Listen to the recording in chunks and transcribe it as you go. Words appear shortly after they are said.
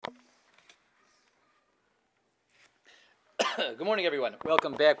Good morning, everyone.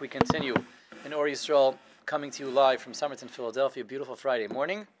 Welcome back. We continue in Yisroel, coming to you live from Somerton, Philadelphia. Beautiful Friday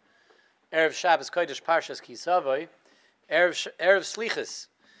morning. Erev Shabbos Kodesh Parshas Kisavoy. Erev Slichus.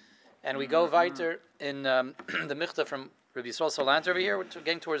 And we go weiter in the Michtav from Rabbi Yisroel Salant over here. We're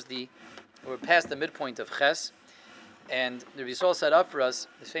getting we're past the midpoint of Ches. And Rabbi Yisroel set up for us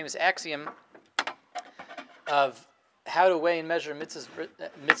this famous axiom of how to weigh and measure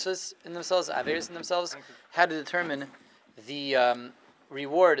mitzvahs in themselves, averos in themselves, how to determine the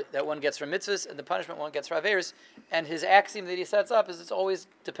reward that one gets for mitzvahs and the punishment one gets for averos. And his axiom that he sets up is it's always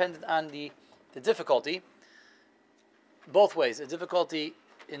dependent on the difficulty. Both ways. The difficulty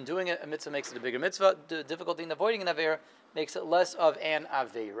in doing a mitzvah makes it a bigger mitzvah. The difficulty in avoiding an avera makes it less of an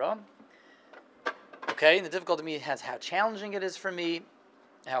avera. Okay, and the difficulty has how challenging it is for me,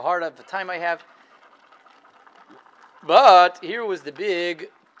 how hard of a time I have. But here was the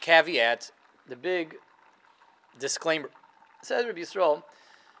big caveat, the big disclaimer. Says Rabbi Yisroel,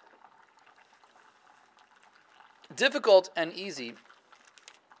 difficult and easy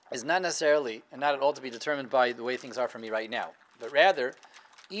is not necessarily and not at all to be determined by the way things are for me right now, but rather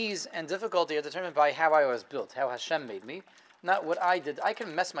ease and difficulty are determined by how I was built, how Hashem made me, not what I did. I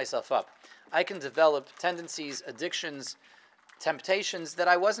can mess myself up. I can develop tendencies, addictions, temptations that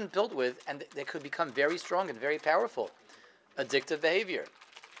I wasn't built with, and they could become very strong and very powerful. Addictive behavior,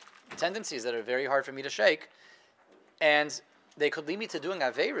 tendencies that are very hard for me to shake, and they could lead me to doing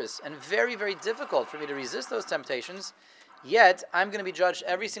averos, and very, very difficult for me to resist those temptations, yet I'm going to be judged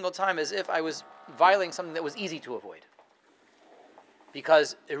every single time as if I was violating something that was easy to avoid.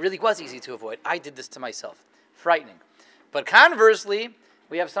 Because it really was easy to avoid. I did this to myself. Frightening. But conversely,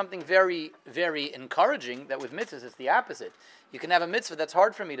 we have something very, very encouraging that with mitzvahs it's the opposite. You can have a mitzvah that's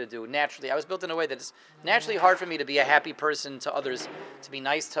hard for me to do naturally. I was built in a way that it's naturally hard for me to be a happy person to others, to be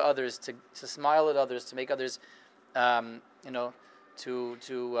nice to others, to smile at others, to make others, to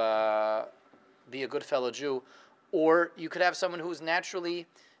be a good fellow Jew. Or you could have someone who's naturally,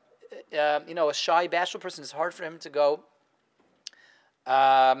 a shy, bashful person. It's hard for him to go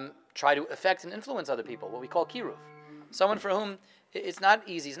try to affect and influence other people, what we call kiruv. Someone for whom it's not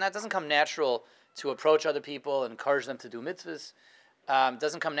easy. It doesn't come natural to approach other people and encourage them to do mitzvahs.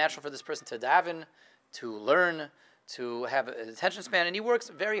 Doesn't come natural for this person to daven, to learn, to have an attention span, and he works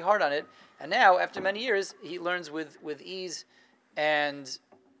very hard on it. And now, after many years, he learns with ease and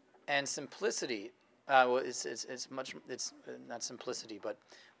simplicity. It's not simplicity, but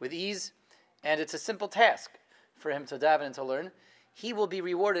with ease, and it's a simple task for him to daven and to learn. He will be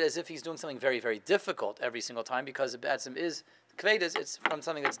rewarded as if he's doing something very, very difficult every single time, because the batsum is kvedas, it's from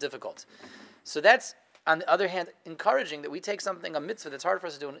something that's difficult. So that's, on the other hand, encouraging that we take something, a mitzvah that's hard for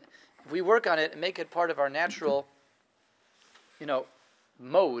us to do, and if we work on it and make it part of our natural,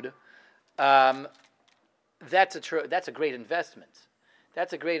 mode, that's a great investment.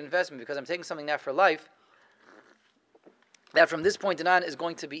 That's a great investment because I'm taking something now for life that from this point on is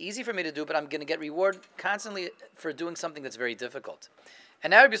going to be easy for me to do, but I'm going to get reward constantly for doing something that's very difficult.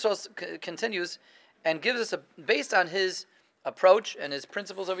 And now Rabbi Yisroel continues and gives us, based on his approach and his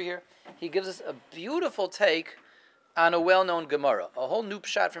principles over here, he gives us a beautiful take on a well-known Gemara, a whole new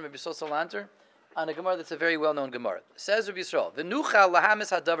pshat from Rabbi Yisroel Salanter on a Gemara that's a very well-known Gemara. Says Rabbi Yisroel, "V'nuchal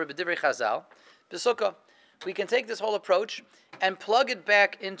lahamis hadavar b'divrei Chazal b'sukkah." We can take this whole approach and plug it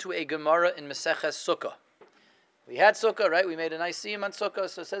back into a Gemara in Maseches Sukkah. We had Sukkah, right? We made a nice siyum on Sukkah.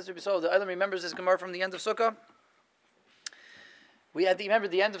 So says Rabbi Yisroel, the Eilam remembers this Gemara from the end of Sukkah. Remember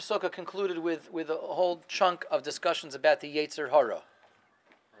the end of Sukkah concluded with a whole chunk of discussions about the Yetzer Hara.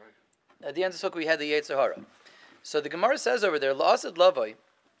 Right. At the end of Sukkah we had the Yetzer Hara. So the Gemara says over there, La'asad Lavoi,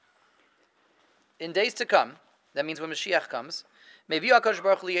 in days to come, that means when Mashiach comes, maybe HaKadosh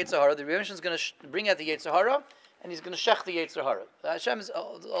Baruch Hu Yetzer Hara, the Rebbe is going to bring out the Yetzer Hara, and he's going to shech the Yetzer Hara. Hashem is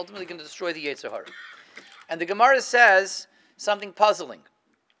ultimately going to destroy the Yetzer Hara. And the Gemara says something puzzling,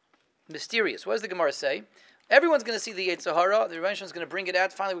 mysterious. What does the Gemara say? Everyone's going to see the Yetzer Hara. The Rebbe is going to bring it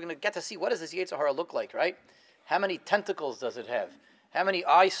out. Finally, we're going to get to see what does this Yetzer Hara look like, right? How many tentacles does it have? How many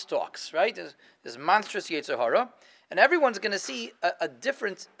eye stalks, right? This monstrous Yetzer Hara. And everyone's going to see a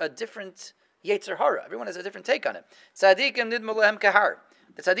different Yetzer Hara. Everyone has a different take on it. Tzadikim nidmu lehem kahar.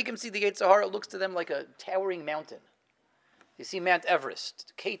 The tzadikim see the Yetzer Hara, it looks to them like a towering mountain. You see Mount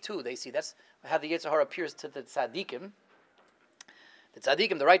Everest, K2, they see. That's how the Yetzer Hara appears to the tzadikim. The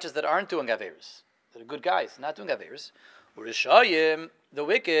tzadikim, the righteous that aren't doing averos. They're good guys, not doing averos. Urishayim, the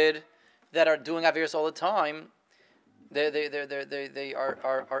wicked that are doing averos all the time, they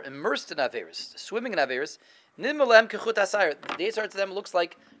are immersed in averos, swimming in averos. Nidmu lehem kechut asayir. The Yetzer Hara to them looks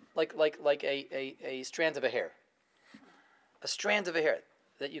like a strand of a hair. A strand of a hair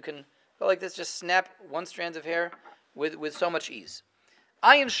that you can go like this, just snap one strand of hair with so much ease.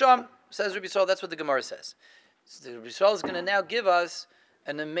 Ayin Sham, says Rabbi Yisroel, that's what the Gemara says. So Rabbi Yisroel is going to now give us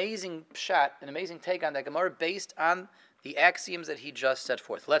an amazing pshat, an amazing take on that Gemara based on the axioms that he just set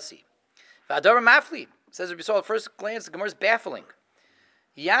forth. Let's see. V'adar mafli, says Rabbi Yisroel, at first glance, the Gemara is baffling.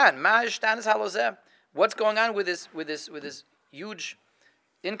 Yan, ma'ishtanis halozeh. What's going on with this huge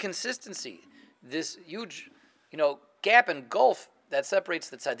inconsistency, this huge, gap and gulf that separates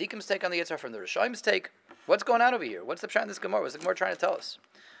the Tzaddikim's take on the Yitzhar from the Rishayim's take? What's going on over here? What's the pshat in this Gemara? What's the Gemara trying to tell us?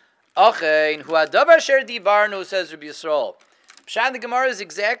 Achein hu hadavar asher dibarnu, says Rabbi Yisroel. Pshat in the Gemara is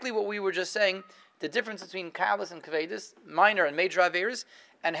exactly what we were just saying. The difference between Kalas and Kvedis, minor and major averis,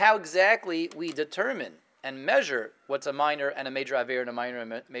 and how exactly we determine and measure what's a minor and a major aver and a minor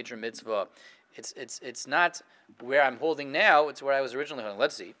and major mitzvah. It's not where I'm holding now. It's where I was originally holding.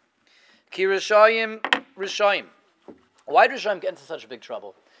 Let's see. Ki Rishayim. Why did Rishayim get into such big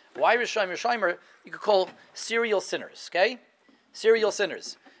trouble? Why Rishayim? Rishayim are, you could call serial sinners. Okay, serial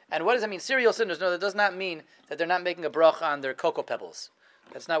sinners. And what does that mean? Serial sinners? No, that does not mean that they're not making a bracha on their cocoa pebbles.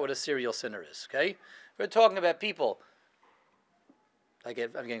 That's not what a serial sinner is. Okay, we're talking about people. I'm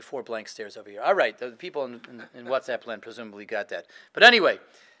getting 4 blank stares over here. All right, the people in WhatsApp land presumably got that. But anyway,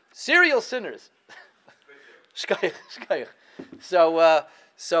 serial sinners. Shkayach. So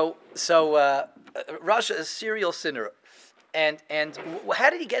Rasha is a serial sinner. And how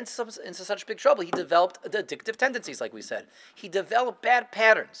did he get into such big trouble? He developed addictive tendencies, like we said. He developed bad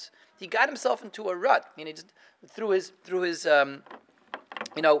patterns. He got himself into a rut. Through his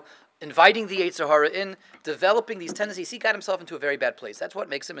inviting the Yetzer Hara in, developing these tendencies, he got himself into a very bad place. That's what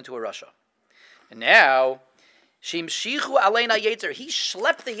makes him into a Rasha. And now, Shimshichu Aleina Yetzer, he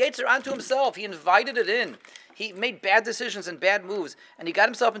schlepped the Yetzer onto himself. He invited it in. He made bad decisions and bad moves, and he got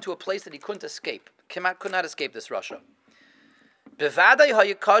himself into a place that he couldn't escape. Could not escape this Rasha. Avada,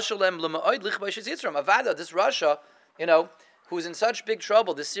 this Rasha, who's in such big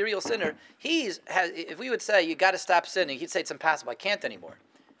trouble, this serial sinner, if we would say, you got to stop sinning, he'd say it's impossible, I can't anymore.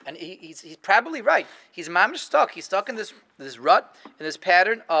 And he's probably right. He's mamish stuck. He's stuck in this rut, in this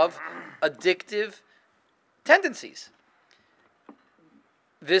pattern of addictive tendencies.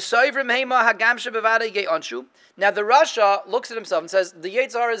 Now the Rasha looks at himself and says, the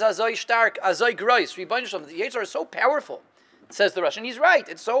Yetzar is azoy stark, azoy grois. The Yetzar is so powerful, says the Rasha. And he's right.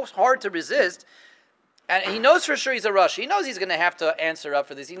 It's so hard to resist. And he knows for sure he's a Rasha. He knows he's going to have to answer up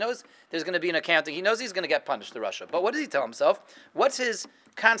for this. He knows there's going to be an accounting. He knows he's going to get punished, the Rasha. But what does he tell himself? What's his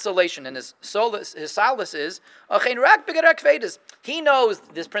consolation and his solace is, he knows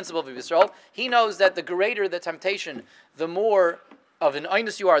this principle of Yisroel. He knows that the greater the temptation, the more of an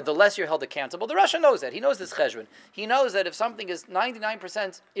einus you are, the less you're held accountable. The Rasha knows that. He knows this cheshbon. He knows that if something is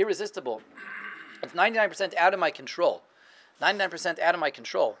 99% irresistible, it's 99% out of my control, then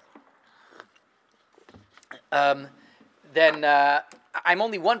I'm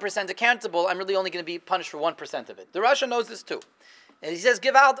only 1% accountable. I'm really only going to be punished for 1% of it. The Rasha knows this too. And he says,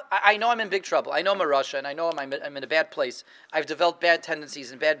 give out, I know I'm in big trouble. I know I'm a Rasha, and I know I'm in a bad place. I've developed bad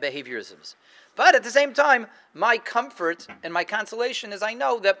tendencies and bad behaviorisms. But at the same time, my comfort and my consolation is I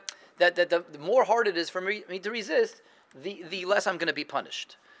know that the more hard it is for me to resist, the less I'm going to be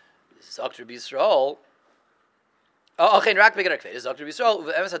punished. Dr. Yisroel. The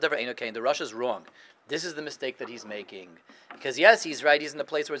Rasha is wrong. This is the mistake that he's making. Because yes, he's right, he's in a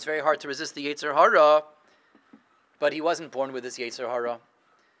place where it's very hard to resist the Yetzer Hara, but he wasn't born with this Yetzer Hara.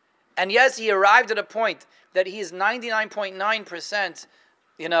 And yes, he arrived at a point that he is 99.9%,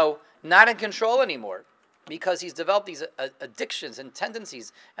 not in control anymore, because he's developed these addictions and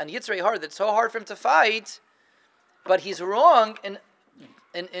tendencies and Yitzrei Hara that's so hard for him to fight. But he's wrong in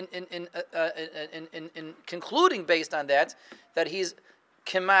concluding based on that he's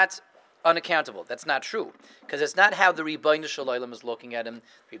kemat unaccountable. That's not true, because it's not how the Rebbeinu Shalom is looking at him.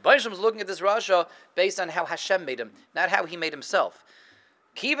 The Rebbeinu Shalom is looking at this Rasha based on how Hashem made him, not how he made himself.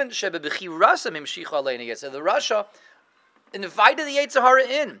 So the Rasha invited the Yetzer Hara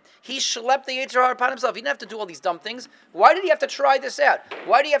in. He schlepped the Yetzer Hara upon himself. He didn't have to do all these dumb things. Why did he have to try this out?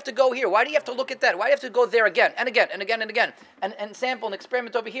 Why do you have to go here? Why do you have to look at that? Why do you have to go there again and again and again and again and sample and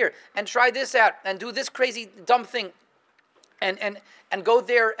experiment over here and try this out and do this crazy dumb thing and go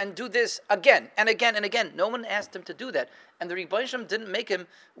there and do this again and again and again? No one asked him to do that. And the Rebbeinu Shalom didn't make him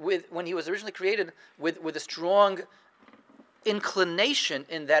when he was originally created with a strong inclination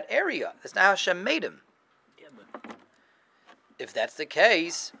in that area. That's not how Hashem made him. If that's the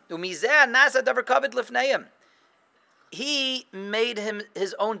case, he made him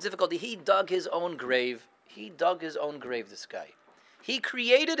his own difficulty. He dug his own grave. This guy. He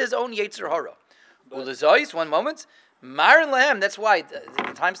created his own Yetzer Hara. One moment. Marin Lahem, that's why the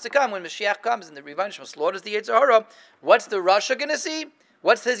times to come when Mashiach comes and the Rebbeinu Shalom slaughters the Yetzer Hara, what's the Rasha going to see?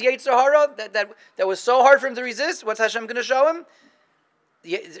 What's his Yetzer Hara that was so hard for him to resist? What's Hashem going to show him?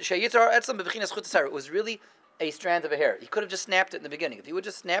 It was really a strand of a hair. He could have just snapped it in the beginning. If he would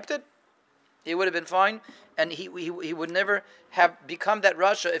have just snapped it, it would have been fine, and he would never have become that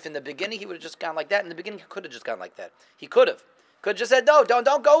Rasha if in the beginning he would have just gone like that. In the beginning he could have just gone like that. He could have just said, no,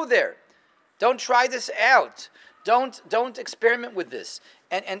 don't go there. Don't try this out. Don't experiment with this,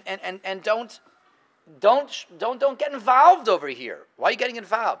 and don't get involved over here. Why are you getting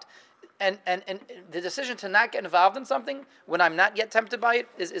involved? And the decision to not get involved in something when I'm not yet tempted by it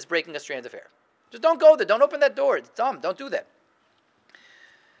is breaking a strand of hair. Just don't go there. Don't open that door. It's dumb. Don't do that.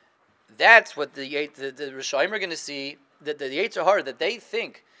 That's what the Rishonim are going to see. That the Yetzer Hara that they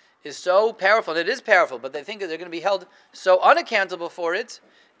think is so powerful, and it is powerful, but they think that they're going to be held so unaccountable for it.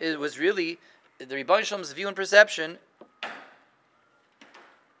 It was really the Rebbeinu Shalom's view and perception,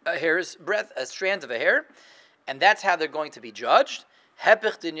 a hair's breadth, a strand of a hair, and that's how they're going to be judged.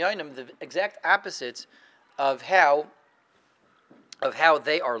 Hepech dinyanim, the exact opposite of how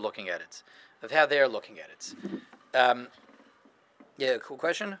they are looking at it, Yeah, cool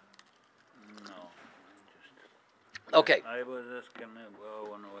question. No. Okay. I was asking, I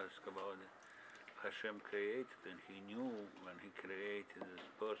want to ask about it. Hashem created, and he knew when he created this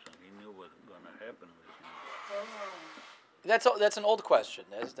person, he knew what's going to happen with him. That's an old question.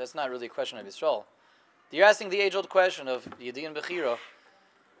 That's not really a question of Yisroel. You're asking the age-old question of Yedi and Bechira.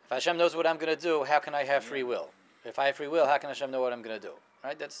 If Hashem knows what I'm going to do, how can I have free will? If I have free will, how can Hashem know what I'm going to do?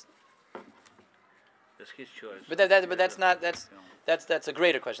 Right? That's his choice. But that's a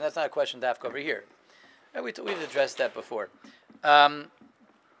greater question. That's not a question dafka over here. We've addressed that before. The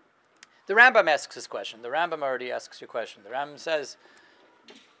Rambam asks this question. The Rambam already asks your question. The Rambam says,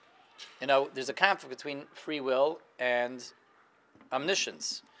 there's a conflict between free will and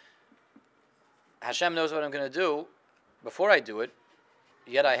omniscience. Hashem knows what I'm going to do before I do it,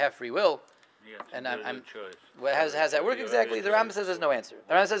 yet I have free will. Yes, and I'm choice. Well, how does that work exactly? The Rambam says there's no answer.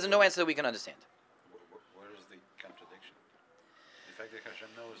 The Rambam says there's no answer that we can understand. Where is the contradiction? The fact that Hashem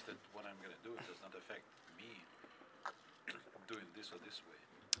knows that what I'm going to do does not affect me doing this or this way.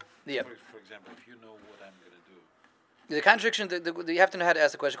 Yeah. For example, if you know what I'm going to do. The contradiction, you have to know how to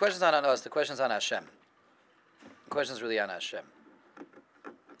ask the question. The question's not on us. The question's on Hashem. The question's really on Hashem.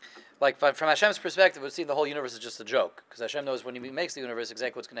 Like from Hashem's perspective, it would seem the whole universe is just a joke, because Hashem knows when He makes the universe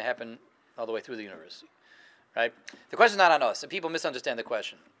exactly what's going to happen all the way through the universe, right? The question's not on us, and people misunderstand the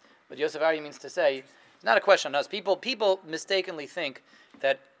question. What Yosef Ari means to say, it's not a question on us. People mistakenly think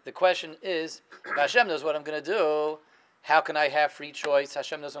that the question is, if Hashem knows what I'm going to do, how can I have free choice?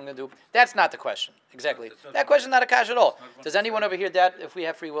 Hashem knows what I'm going to do. That's not the question, exactly. That question's not a kash at all. Does anyone over here doubt if we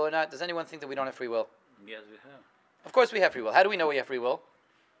have free will or not? Does anyone think that we don't have free will? Yes, we have. Of course we have free will. How do we know we have free will?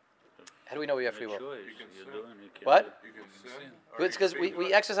 How do we know we have free will? What? It's because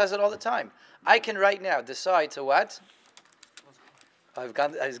we exercise it all the time. I can right now decide to what? I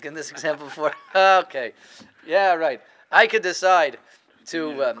was given this example before. Okay. Yeah, right. I could decide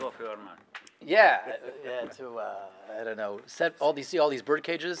to... coffee or not? I don't know, set all these bird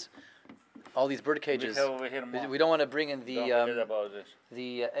cages? All these bird cages. We don't want to bring in the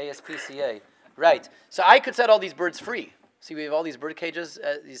ASPCA. Right. So I could set all these birds free. See, we have all these bird cages,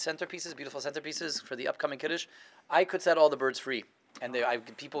 these centerpieces, beautiful centerpieces for the upcoming Kiddush. I could set all the birds free. And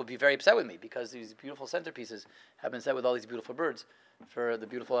people would be very upset with me because these beautiful centerpieces have been set with all these beautiful birds for the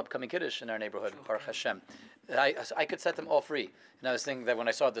beautiful upcoming Kiddush in our neighborhood, Baruch Hashem. I could set them all free. And I was thinking that when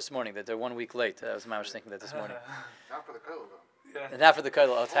I saw it this morning, that they're 1 week late. I was thinking that this morning. Not for the Kotel, though. Yeah. Not for the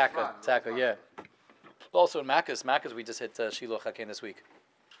Kotel. Oh, Taka, yeah. Also in Makkah's, we just hit Shiloh Hakein this week.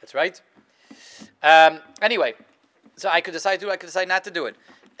 That's right. Anyway, so I could decide to do it, I could decide not to do it.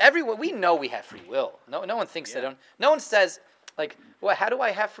 Everyone, we know we have free will. No one thinks they don't. No one says, well, how do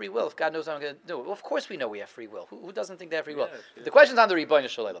I have free will if God knows what I'm going to do? Well, of course we know we have free will. Who doesn't think they have free will? Yes. The question's on the Rebbeinu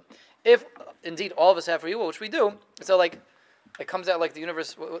Shalom. If indeed all of us have free will, which we do, so it comes out like the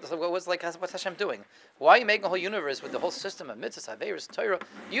universe. What's Hashem doing? Why are you making a whole universe with the whole system of mitzvahs, averos, Torah?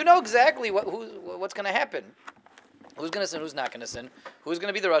 You know exactly what's going to happen. Who's going to sin? Who's not going to sin? Who's going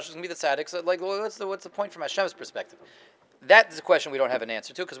to be the Rosh? Who's going to be the tzaddik? So, what's the point from Hashem's perspective? That is a question we don't have an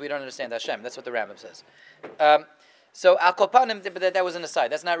answer to because we don't understand Hashem. That's what the Rambam says. So al kopanim, but that was an aside.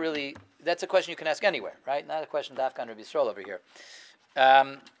 That's not really. That's a question you can ask anywhere, right? Not a question to Afghan Rabbi Yisroel over here.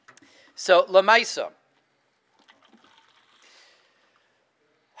 So lamaisa,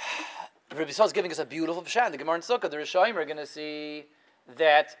 Rabbi Yisroel is giving us a beautiful pshat. The Gemara in Sukkah, the Rishonim are going to see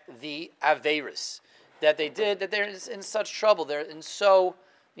that the averis that they did, that they're in such trouble, they're in such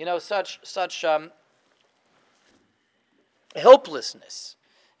helplessness.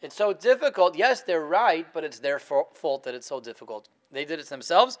 It's so difficult. Yes, they're right, but it's their fault that it's so difficult. They did it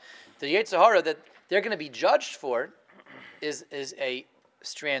themselves. The Yetzer Hara that they're going to be judged for is a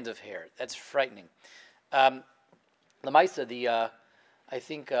strand of hair. That's frightening. Lamaisa, I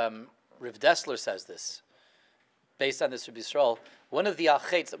think Rav Dessler says this, based on this Rabbi Yisroel. One of the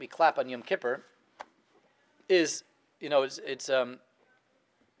alchetz that we clap on Yom Kippur is, it's a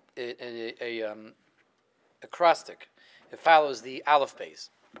acrostic. It follows the Aleph Beis,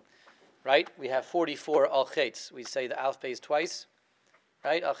 right? We have 44 alchetz. We say the Aleph Beis twice,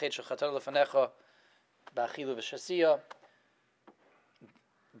 right? Alchetz shechatanu lefanecha, ba'achilu v'shasiya,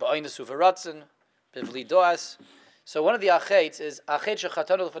 ba'oinesu v'ratzin, b'vli doas. So one of the alchetz is alchetz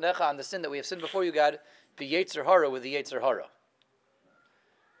shechatanu lefanecha, on the sin that we have sinned before you, God, be Yetzer Hara with the Yetzer Hara.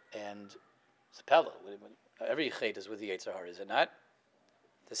 And it's a pella. Every chet is with the Yetzer Hara, is it not?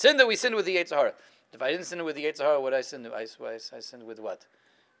 The sin that we sinned with the Yetzer Hara. If I didn't sin with the Yetzer Hara, what did I sin? I sinned with what?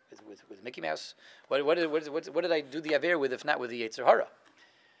 With Mickey Mouse? What did I do the Aver with if not with the Yetzer Hara?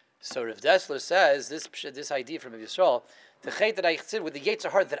 So Rav Dessler says this idea from Yisroel, the chet that I sinned with the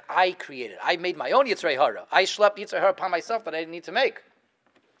Yetzer Hara that I created. I made my own Yetzer Hara. I schlepped Yetzer Hara upon myself that I didn't need to make.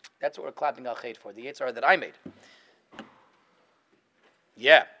 That's what we're clapping al chet for, the Yetzer Hara that I made.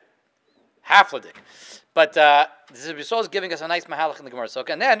 Yeah. Hafladik. But this is giving us a nice mahalach in the Gemara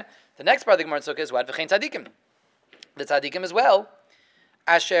Sukkah. And then the next part of the Gemara Sukkah is what? V'chein tzadikim. The tzadikim as well.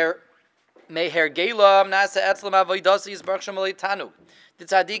 Asher meher gelam nasa etzlam avoidasi yisbarach shem tanu. The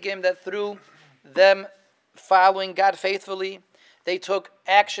tzadikim that through them following God faithfully, they took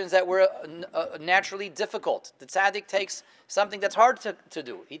actions that were naturally difficult. The tzaddik takes something that's hard to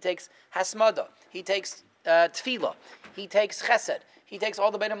do. He takes hasmada. He takes tefillah. He takes chesed. He takes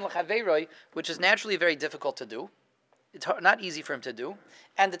all the beinim l'chaveiroi, which is naturally very difficult to do. It's not easy for him to do.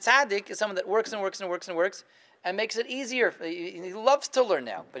 And the tzaddik is someone that works and works and works and works and makes it easier. He loves to learn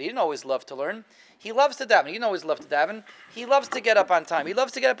now, but he didn't always love to learn. He loves to daven. He didn't always love to daven. He loves to get up on time. He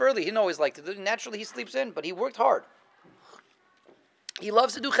loves to get up early. He didn't always like to do it. Naturally, he sleeps in, but he worked hard. He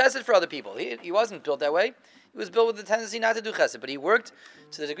loves to do chesed for other people. He wasn't built that way. He was built with the tendency not to do chesed, but he worked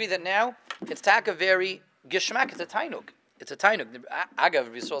to the degree that now it's taka very gishmak. It's a tainuk. It's a tainuk. Agav,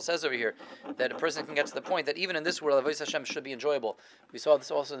 Yisroel says over here that a person can get to the point that even in this world, Avodas Hashem should be enjoyable. We saw this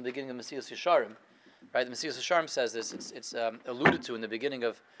also in the beginning of Mesilas Yesharim, right? The Mesilas Yesharim says this. It's alluded to in the beginning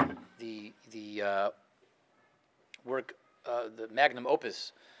of the work, the magnum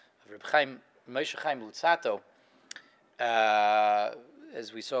opus of Reb Chaim Moshe Chaim Lutzato.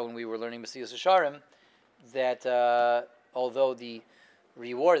 As we saw when we were learning Mesilas Yesharim, that although the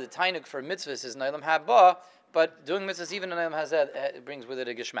reward, the tainuk for mitzvahs is Neilam Haba, but doing mitzvahs even in Neilam Hazeh brings with it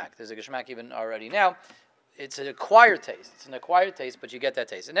a geshmak. There's a geshmak even already now. It's an acquired taste. It's an acquired taste, but you get that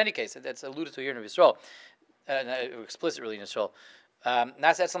taste. In any case, that's alluded to here in Yisroel, explicit really in Yisroel.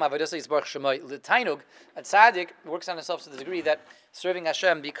 Nasa etzlam avodas yisbarach shemai l'tainug. A tzaddik works on himself to the degree that serving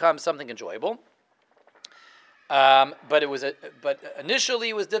Hashem becomes something enjoyable. But initially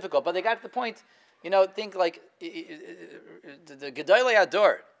it was difficult. But they got to the point, think like the Gedolei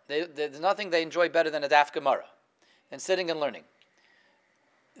Ador. There's nothing they enjoy better than a daf Gemara, and sitting and learning.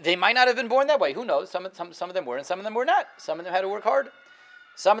 They might not have been born that way. Who knows? Some of them were, and some of them were not. Some of them had to work hard.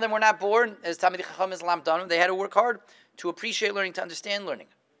 Some of them were not born as Talmidei Chacham Islam Danim. They had to work hard to appreciate learning, to understand learning.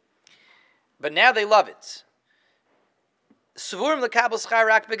 But now they love it. Svurim lekabel schar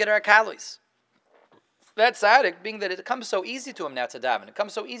rak b'geder kalos. That tzaddik, being that it comes so easy to him now to daven, it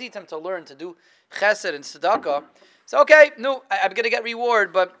comes so easy to him to learn, to do chesed and tzedakah. So okay, no, I'm going to get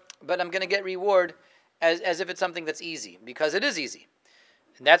reward, but I'm going to get reward as if it's something that's easy, because it is easy.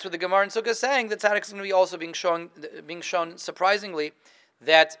 And that's what the Gemara in Sukkah is saying. The tzaddik is going to be also being shown surprisingly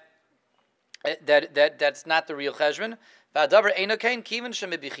that that's not the real cheshbon. V'adavar eino kain kiven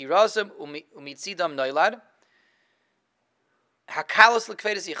shemibichirazim umitzidam noilad hakalos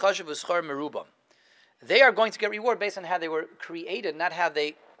lekvedes yichashav v'schar merubam. They are going to get reward based on how they were created, not how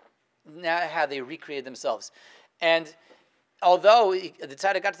they recreated themselves. And although the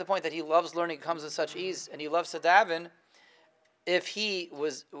tzaddik got to the point that he loves learning, it comes with such ease, and he loves to daven, if he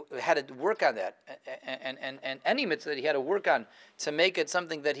had to work on that, and any mitzvah that he had to work on to make it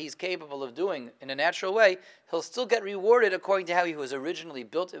something that he's capable of doing in a natural way, he'll still get rewarded according to how he was originally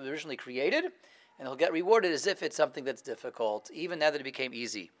built, originally created, and he'll get rewarded as if it's something that's difficult, even now that it became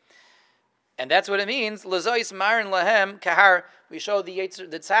easy. And that's what it means. Lazois marin lahem kahar. We show the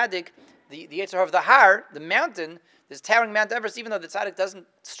tzaddik, the Yetzer of the Har, the mountain, this towering Mount Everest. Even though the tzaddik doesn't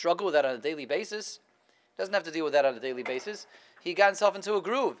struggle with that on a daily basis, doesn't have to deal with that on a daily basis. He got himself into a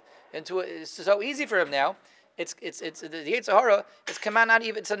groove. It's so easy for him now. It's the Yetzer Hara. It's come on, not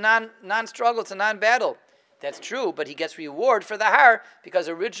even. It's a non-struggle. It's a non-battle. That's true, but he gets reward for the har because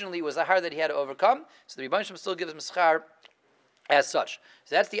originally it was a har that he had to overcome. So the Rebbeinu Shalom still gives him schar as such.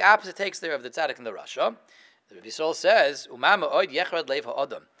 So that's the opposite takes there of the tzaddik and the rasha. The Rebbe Yisroel says, "Umama oid yechrad leiv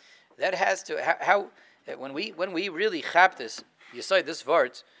ha'adam." That has to how when we really chap this, you say this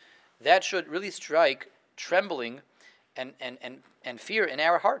vart, that should really strike trembling and fear in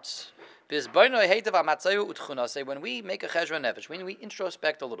our hearts. When we make a cheshbon nefesh, when we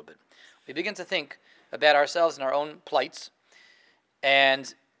introspect a little bit, we begin to think about ourselves and our own plights,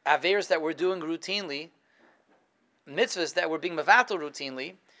 and averes that we're doing routinely, mitzvahs that we're being mevatel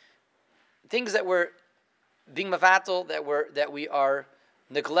routinely, things that we're being mevatel that we are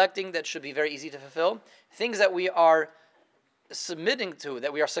neglecting that should be very easy to fulfill, things that we are submitting to,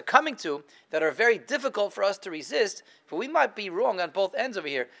 that we are succumbing to, that are very difficult for us to resist, but we might be wrong on both ends over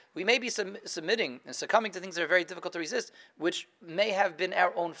here. We may be submitting and succumbing to things that are very difficult to resist, which may have been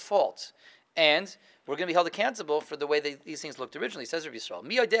our own fault. And we're going to be held accountable for the way these things looked originally, says Rabbi Yisroel.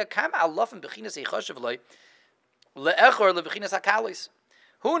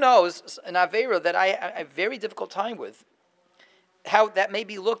 Who knows an Avera that I have a very difficult time with, how that may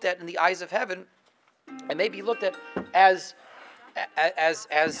be looked at in the eyes of heaven, and may be looked at as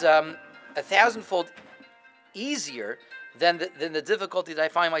a thousandfold easier than the difficulty that I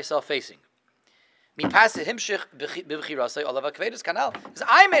find myself facing. Because I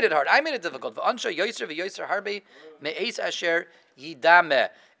made it hard. I made it difficult.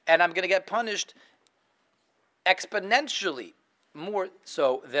 And I'm going to get punished exponentially more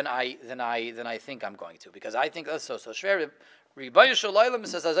so than I think I'm going to, because I think that's so shver. Rebbeinu Shalom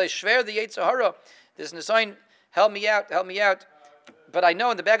says, as I shver the Yetzer Hara, this Nisayin, help me out. But I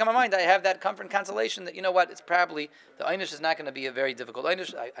know in the back of my mind, I have that comfort and consolation that, you know what, it's probably, the Einish is not going to be a very difficult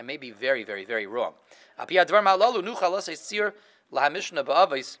Einish. I may be very, very, very wrong.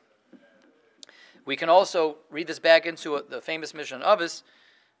 We can also read this back into the famous Mishnah of Avos.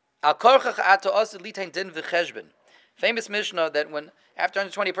 Famous Mishnah that when, after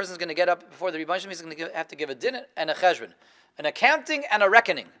 120, a person is going to get up before the Rebbeinu, he's going to have to give a din and a cheshbon. An accounting and a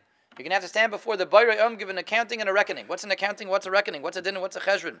reckoning. You're going to have to stand before the Bayrei give an accounting and a reckoning. What's an accounting? What's a reckoning? What's a din and what's a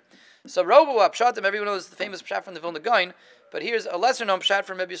cheshbon? So Robo Pshatim, everyone knows the famous pshat from the Vilna Gaon, but here's a lesser known pshat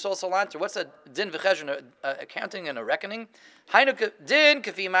from Rabbi Yisroel Salanter. What's a din v'cheshbon? Accounting and a reckoning? Hainu din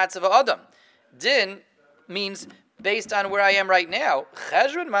kafi matzav adam. Din means based on where I am right now.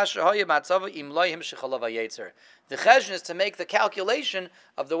 Cheshbon mashahoya matzav imloyim shechalav hayetzer. The cheshbon is to make the calculation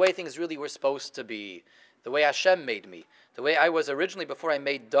of the way things really were supposed to be, the way Hashem made me, the way I was originally before I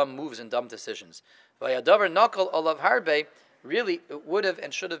made dumb moves and dumb decisions. Vayadavar nakol olav harbe, really it would have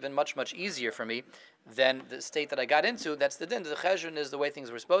and should have been much, much easier for me than the state that I got into. That's the din. The cheshbon is the way things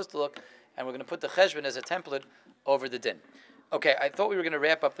were supposed to look, and we're going to put the cheshbon as a template over the din. Okay, I thought we were going to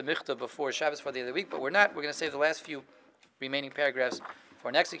wrap up the Michtav before Shabbos for the end of the week, but we're not. We're going to save the last few remaining paragraphs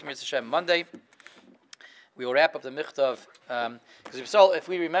for next week, Mitzvah Hashem, Monday. We will wrap up the Michtav, because if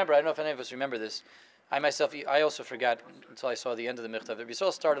we remember, I don't know if any of us remember this, I also forgot until I saw the end of the Michtav. Rabbi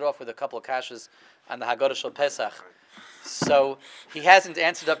Yisroel started off with a couple of kashas on the Haggadah Shel Pesach. So he hasn't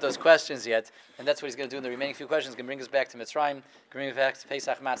answered up those questions yet, and that's what he's going to do in the remaining few questions. He's going to bring us back to Mitzrayim, bring us back to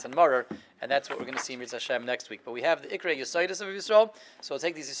Pesach, Matzah, and Maror, and that's what we're going to see in Mitzvah Hashem next week. But we have the Ikrei Yesodis of Yisroel, so we'll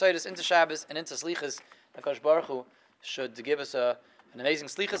take these Yesodis into Shabbos and into Slichas. HaKadosh Baruch Hu should give us an amazing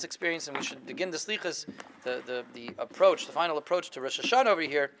Slichas experience, and we should begin the Slichas, the approach, the final approach to Rosh Hashanah over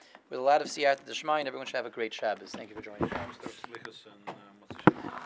here, with a lot of Siyat D'Shmai, and everyone should have a great Shabbos. Thank you for joining us.